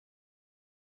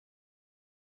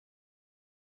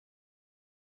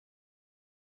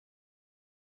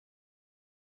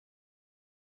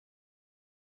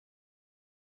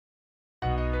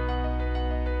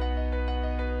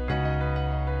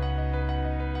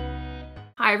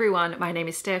Hi everyone, my name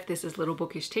is Steph, this is Little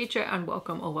Bookish Teacher, and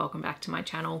welcome back to my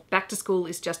channel. Back to school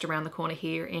is just around the corner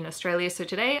here in Australia, so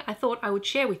today I thought I would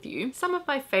share with you some of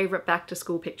my favourite back to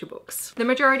school picture books. The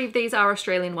majority of these are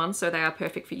Australian ones, so they are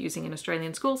perfect for using in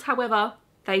Australian schools. However,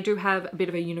 they do have a bit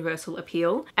of a universal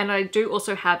appeal, and I do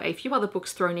also have a few other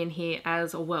books thrown in here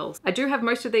as well. I do have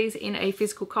most of these in a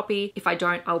physical copy. If I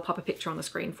don't, I'll pop a picture on the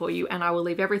screen for you, and I will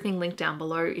leave everything linked down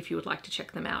below if you would like to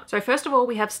check them out. So first of all,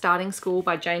 we have Starting School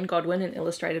by Jane Godwin and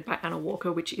illustrated by Anna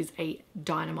Walker, which is a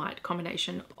dynamite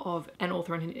combination of an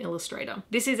author and an illustrator.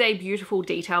 This is a beautiful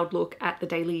detailed look at the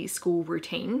daily school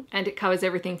routine, and it covers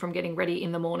everything from getting ready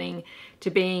in the morning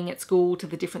to being at school to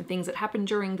the different things that happen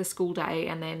during the school day,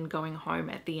 and then going home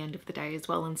at the end of the day as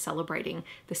well and celebrating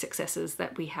the successes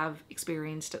that we have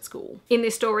experienced at school. In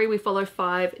this story, we follow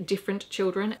 5 different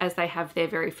children as they have their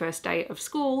very first day of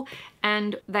school,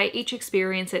 and they each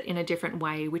experience it in a different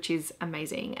way, which is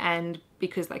amazing. And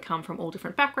because they come from all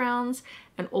different backgrounds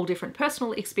and all different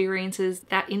personal experiences,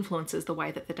 that influences the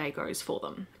way that the day goes for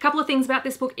them. A couple of things about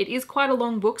this book: it is quite a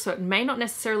long book, so it may not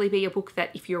necessarily be a book that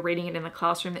if you're reading it in the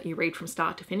classroom that you read from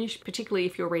start to finish, particularly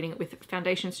if you're reading it with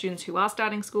foundation students who are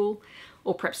starting school,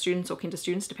 or prep students or kinder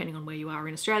students, depending on where you are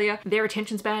in Australia. Their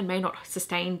attention span may not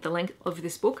sustain the length of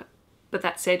this book. But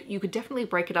that said, you could definitely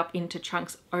break it up into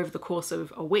chunks over the course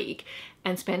of a week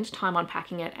and spend time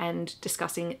unpacking it and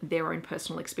discussing their own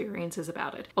personal experiences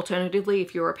about it. Alternatively,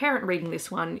 if you're a parent reading this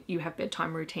one, you have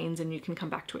bedtime routines and you can come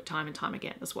back to it time and time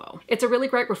again as well. It's a really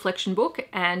great reflection book,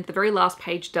 and the very last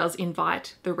page does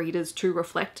invite the readers to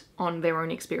reflect on their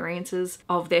own experiences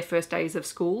of their first days of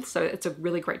school, so it's a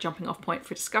really great jumping off point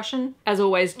for discussion. As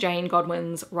always, Jane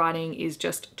Godwin's writing is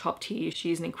just top tier.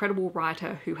 She's an incredible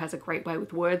writer who has a great way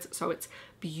with words, so it's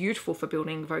beautiful for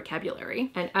building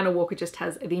vocabulary, and Anna Walker just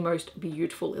has the most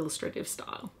beautiful illustrative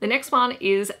style. The next one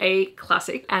is a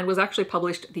classic and was actually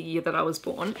published the year that I was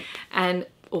born,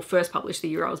 or first published the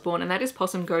year I was born, and that is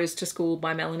Possum Goes to School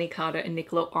by Melanie Carter and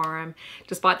Nicola Oram.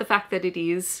 Despite the fact that it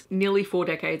is nearly 4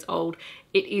 decades old,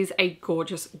 it is a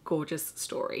gorgeous, gorgeous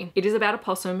story. It is about a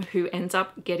possum who ends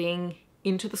up getting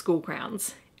into the school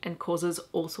grounds and causes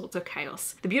all sorts of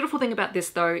chaos. The beautiful thing about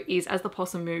this though is as the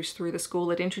possum moves through the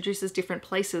school, it introduces different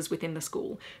places within the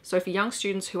school. So for young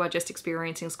students who are just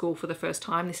experiencing school for the first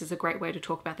time, this is a great way to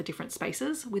talk about the different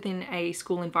spaces within a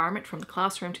school environment, from the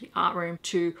classroom to the art room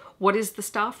to what is the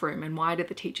staff room and why do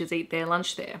the teachers eat their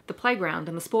lunch there, the playground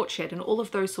and the sports shed and all of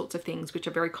those sorts of things which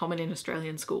are very common in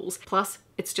Australian schools. Plus,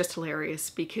 it's just hilarious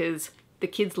because the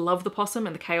kids love the possum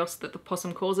and the chaos that the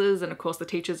possum causes, and of course the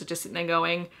teachers are just sitting there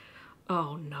going,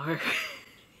 oh no.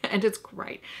 And it's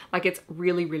great. Like, it's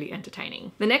really, really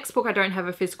entertaining. The next book I don't have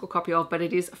a physical copy of, but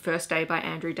it is First Day by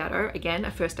Andrew Daddo. Again,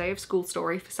 a first day of school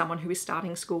story for someone who is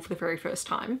starting school for the very first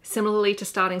time. Similarly to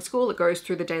starting school, it goes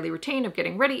through the daily routine of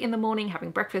getting ready in the morning,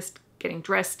 having breakfast, getting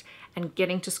dressed, and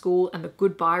getting to school, and the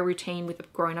goodbye routine with a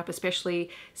grown-up, especially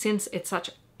since it's such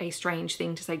a strange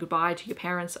thing to say goodbye to your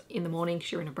parents in the morning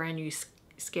because you're in a brand new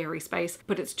scary space.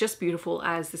 But it's just beautiful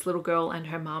as this little girl and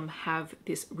her mum have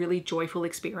this really joyful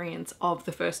experience of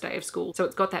the first day of school. So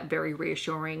it's got that very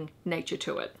reassuring nature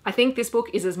to it. I think this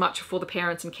book is as much for the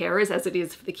parents and carers as it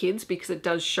is for the kids, because it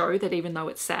does show that even though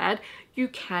it's sad, you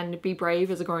can be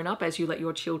brave as a grown-up as you let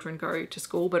your children go to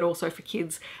school, but also for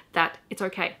kids that it's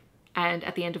okay. And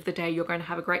at the end of the day, you're going to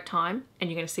have a great time and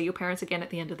you're going to see your parents again at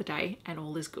the end of the day, and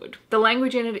all is good. The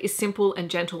language in it is simple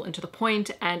and gentle and to the point,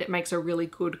 and it makes a really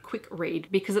good quick read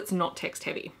because it's not text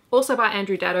heavy. Also by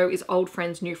Andrew Daddo is Old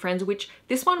Friends, New Friends, which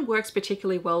this one works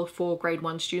particularly well for grade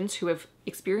 1 students who have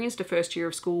experienced a first year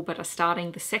of school but are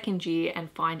starting the second year and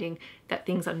finding that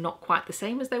things are not quite the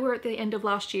same as they were at the end of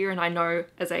last year. And I know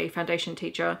as a foundation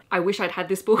teacher, I wish I'd had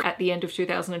this book at the end of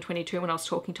 2022 when I was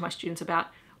talking to my students about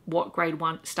what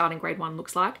starting grade 1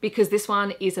 looks like, because this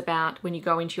one is about when you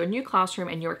go into your new classroom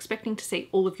and you're expecting to see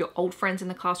all of your old friends in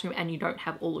the classroom and you don't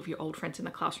have all of your old friends in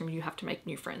the classroom. You have to make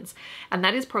new friends, and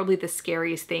that is probably the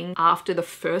scariest thing after the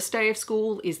first day of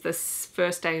school, is the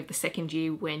first day of the second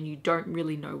year when you don't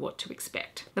really know what to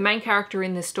expect. The main character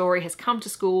in this story has come to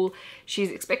school.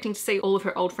 She's expecting to see all of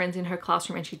her old friends in her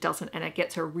classroom and she doesn't, and it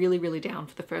gets her really, really down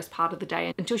for the first part of the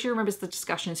day until she remembers the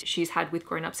discussions she's had with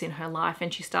grown-ups in her life,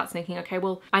 and she starts thinking, okay,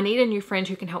 well, I need a new friend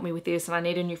who can help me with this, and I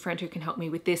need a new friend who can help me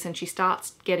with this. And she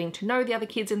starts getting to know the other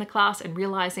kids in the class and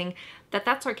realizing that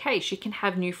that's okay. She can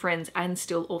have new friends and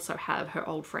still also have her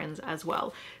old friends as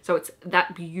well. So it's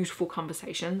that beautiful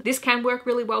conversation. This can work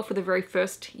really well for the very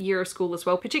first year of school as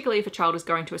well, particularly if a child is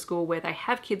going to a school where they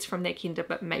have kids from their kinder,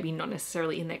 but maybe not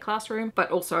necessarily in their classroom,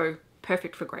 but also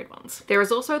perfect for grade ones. There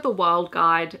is also The Wild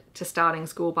Guide to Starting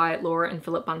School by Laura and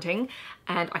Philip Bunting,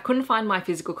 and I couldn't find my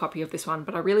physical copy of this one,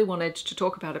 but I really wanted to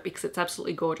talk about it because it's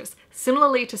absolutely gorgeous.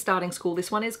 Similarly to Starting School,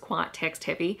 this one is quite text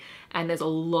heavy and there's a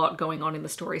lot going on in the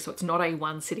story, so it's not a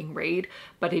one sitting read,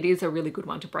 but it is a really good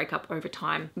one to break up over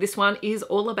time. This one is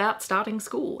all about starting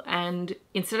school, and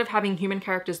instead of having human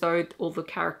characters though, all the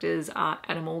characters are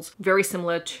animals, very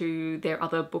similar to their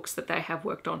other books that they have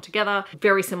worked on together.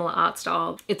 Very similar art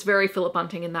style. It's very Philip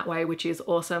Bunting in that way, which is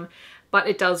awesome. But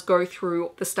it does go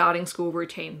through the starting school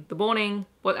routine, the morning,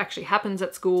 what actually happens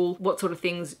at school, what sort of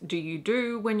things do you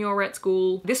do when you're at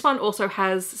school. This one also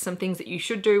has some things that you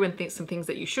should do and some things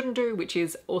that you shouldn't do, which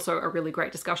is also a really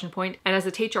great discussion point. And as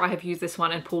a teacher, I have used this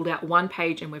one and pulled out one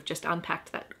page, and we've just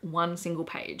unpacked that one single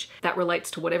page that relates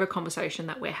to whatever conversation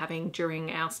that we're having during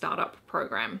our startup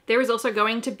program. There is also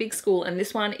Going to Big School, and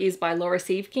this one is by Laura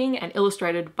King and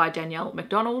illustrated by Danielle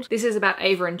McDonald. This is about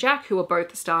Ava and Jack, who are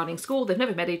both starting school. They've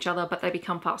never met each other, but they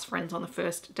become fast friends on the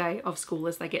first day of school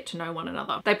as they get to know one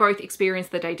another. They both experience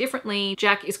the day differently.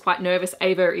 Jack is quite nervous.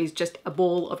 Ava is just a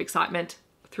ball of excitement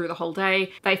through the whole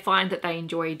day. They find that they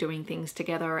enjoy doing things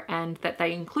together and that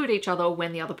they include each other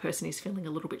when the other person is feeling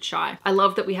a little bit shy. I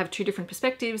love that we have two different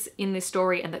perspectives in this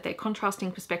story and that they're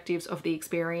contrasting perspectives of the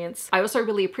experience. I also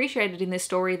really appreciated in this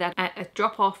story that at a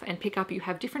drop off and pick up, you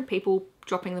have different people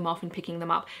dropping them off and picking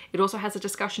them up. It also has a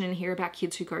discussion in here about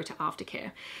kids who go to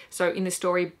aftercare. So in this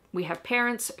story, we have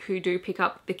parents who do pick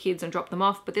up the kids and drop them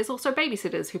off, but there's also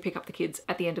babysitters who pick up the kids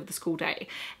at the end of the school day.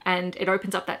 And it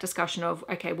opens up that discussion of,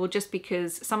 okay, well, just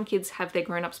because some kids have their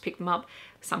grown-ups pick them up,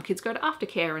 some kids go to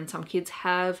aftercare and some kids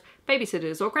have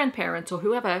babysitters or grandparents or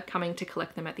whoever coming to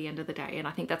collect them at the end of the day. And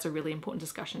I think that's a really important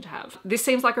discussion to have. This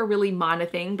seems like a really minor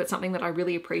thing, but something that I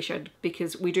really appreciate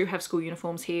because we do have school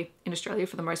uniforms here in Australia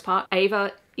for the most part.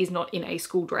 Ava is not in a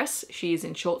school dress. She is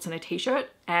in shorts and a t-shirt.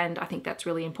 And I think that's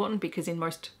really important because in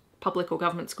most public or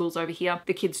government schools over here,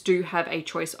 the kids do have a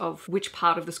choice of which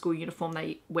part of the school uniform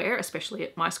they wear, especially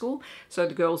at my school. So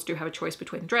the girls do have a choice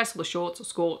between the dress or the shorts or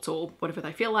skirts or whatever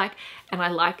they feel like. And I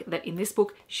like that in this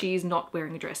book, she's not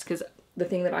wearing a dress, because the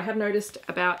thing that I have noticed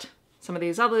about some of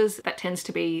these others, that tends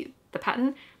to be the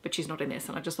pattern, but she's not in this,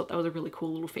 and I just thought that was a really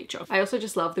cool little feature. I also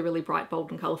just love the really bright,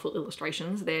 bold and colourful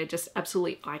illustrations. They're just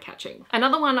absolutely eye-catching.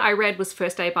 Another one I read was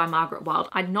First Day by Margaret Wilde.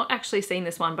 I'd not actually seen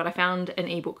this one, but I found an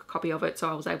ebook copy of it, so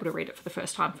I was able to read it for the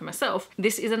first time for myself.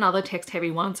 This is another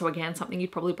text-heavy one, so again, something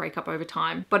you'd probably break up over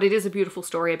time, but it is a beautiful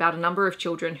story about a number of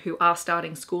children who are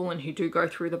starting school and who do go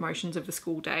through the motions of the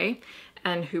school day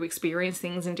and who experience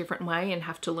things in a different way and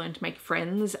have to learn to make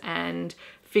friends and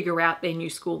figure out their new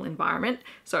school environment.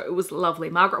 So it was lovely.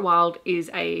 Margaret Wilde is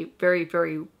a very,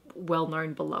 very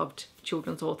well-known, beloved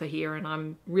children's author here, and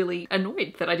I'm really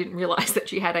annoyed that I didn't realize that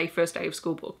she had a first day of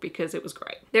school book because it was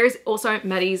great. There is also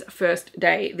Maddie's First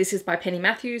Day. This is by Penny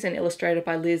Matthews and illustrated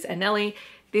by Liz Anelli.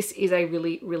 This is a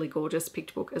really, really gorgeous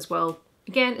picture book as well.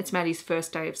 Again, it's Maddie's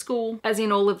first day of school. As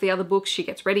in all of the other books, she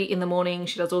gets ready in the morning.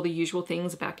 She does all the usual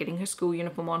things about getting her school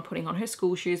uniform on, putting on her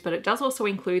school shoes, but it does also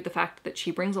include the fact that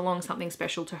she brings along something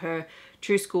special to her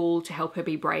to school to help her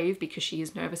be brave because she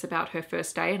is nervous about her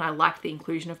first day. And I like the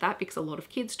inclusion of that because a lot of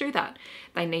kids do that.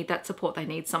 They need that support. They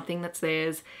need something that's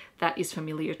theirs that is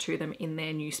familiar to them in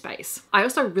their new space. I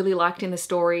also really liked in the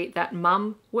story that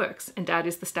mum works and dad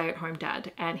is the stay-at-home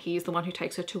dad, and he is the one who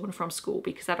takes her to and from school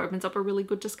because that opens up a really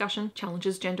good discussion,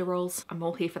 challenges gender roles. I'm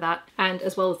all here for that. And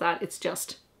as well as that, it's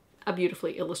just a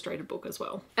beautifully illustrated book as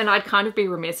well. And I'd kind of be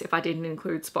remiss if I didn't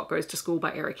include Spot Goes to School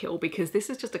by Eric Hill because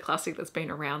this is just a classic that's been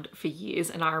around for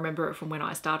years, and I remember it from when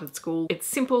I started school. It's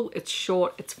simple, it's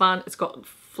short, it's fun, it's got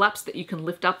flaps that you can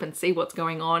lift up and see what's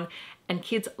going on, and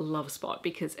kids love Spot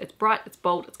because it's bright, it's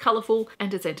bold, it's colourful,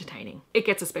 and it's entertaining. It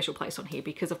gets a special place on here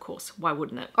because, of course, why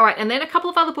wouldn't it? All right, and then a couple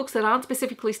of other books that aren't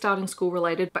specifically starting school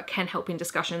related but can help in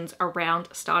discussions around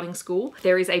starting school.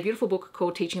 There is a beautiful book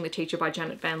called Teaching the Teacher by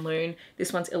Janet Van Loon.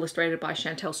 This one's illustrated by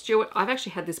Chantel Stewart. I've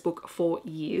actually had this book for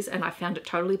years and I found it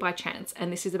totally by chance.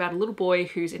 And this is about a little boy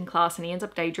who's in class and he ends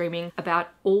up daydreaming about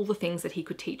all the things that he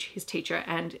could teach his teacher,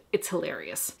 and it's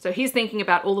hilarious. So he's thinking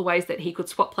about all the ways that he could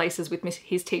swap places with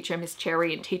his teacher, Miss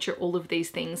Cherry, and teach her all of these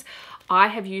things. I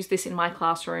have used this in my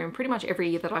classroom pretty much every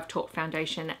year that I've taught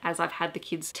foundation, as I've had the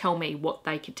kids tell me what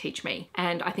they could teach me.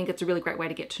 And I think it's a really great way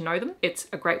to get to know them. It's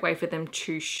a great way for them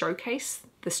to showcase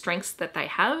the strengths that they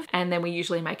have, and then we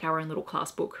usually make our own little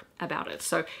class book about it.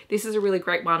 So this is a really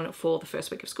great one for the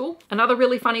first week of school. Another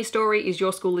really funny story is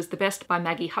Your School is the Best by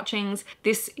Maggie Hutchings.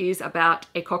 This is about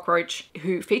a cockroach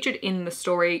who featured in the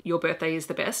story Your Birthday is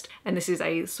the Best, and this is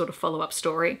a sort of follow-up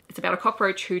story. It's about a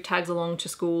cockroach who tags along to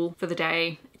school for the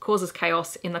day, causes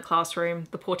chaos in the classroom.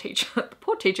 The poor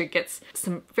teacher gets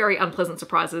some very unpleasant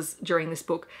surprises during this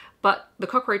book, but the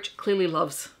cockroach clearly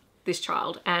loves this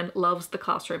child and loves the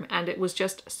classroom, and it was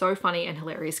just so funny and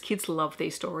hilarious. Kids love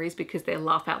these stories because they're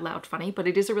laugh out loud funny, but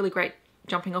it is a really great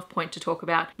jumping off point to talk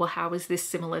about, well, how is this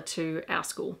similar to our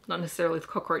school? Not necessarily the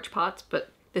cockroach parts,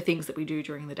 but the things that we do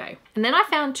during the day. And then I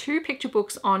found 2 picture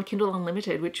books on Kindle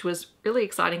Unlimited, which was really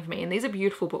exciting for me. And these are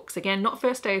beautiful books. Again, not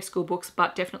first day of school books,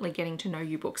 but definitely getting to know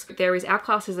you books. There is Our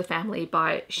Class is a Family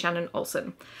by Shannon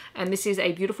Olsen. And this is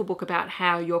a beautiful book about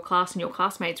how your class and your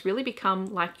classmates really become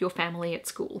like your family at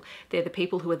school. They're the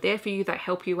people who are there for you, they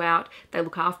help you out, they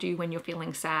look after you when you're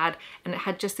feeling sad. And it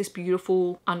had just this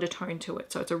beautiful undertone to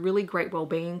it. So it's a really great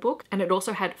well-being book. And it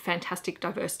also had fantastic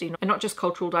diversity, and not just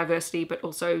cultural diversity, but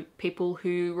also people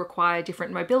who require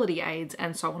different mobility aids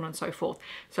and so on and so forth.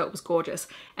 So it was gorgeous.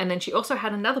 And then she also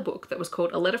had another book that was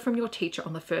called A Letter from Your Teacher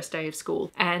on the First Day of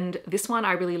School. And this one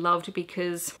I really loved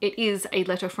because it is a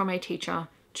letter from a teacher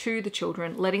to the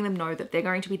children, letting them know that they're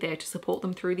going to be there to support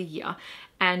them through the year.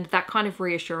 And that kind of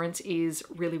reassurance is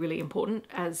really, really important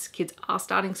as kids are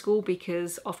starting school,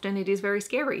 because often it is very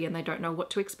scary and they don't know what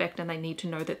to expect, and they need to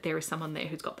know that there is someone there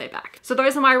who's got their back. So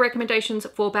those are my recommendations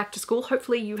for back to school.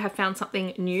 Hopefully you have found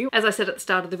something new. As I said at the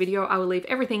start of the video, I will leave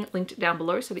everything linked down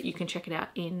below so that you can check it out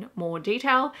in more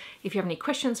detail. If you have any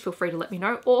questions, feel free to let me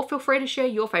know, or feel free to share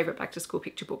your favorite back to school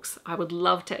picture books. I would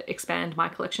love to expand my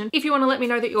collection. If you want to let me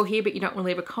know that you're here but you don't want to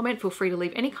leave a comment, feel free to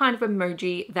leave any kind of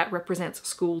emoji that represents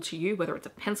school to you, whether it's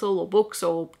a pencil or books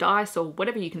or dice or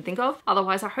whatever you can think of.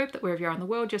 Otherwise, I hope that wherever you are in the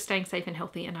world, you're staying safe and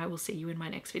healthy, and I will see you in my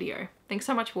next video. Thanks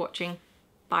so much for watching.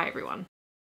 Bye everyone.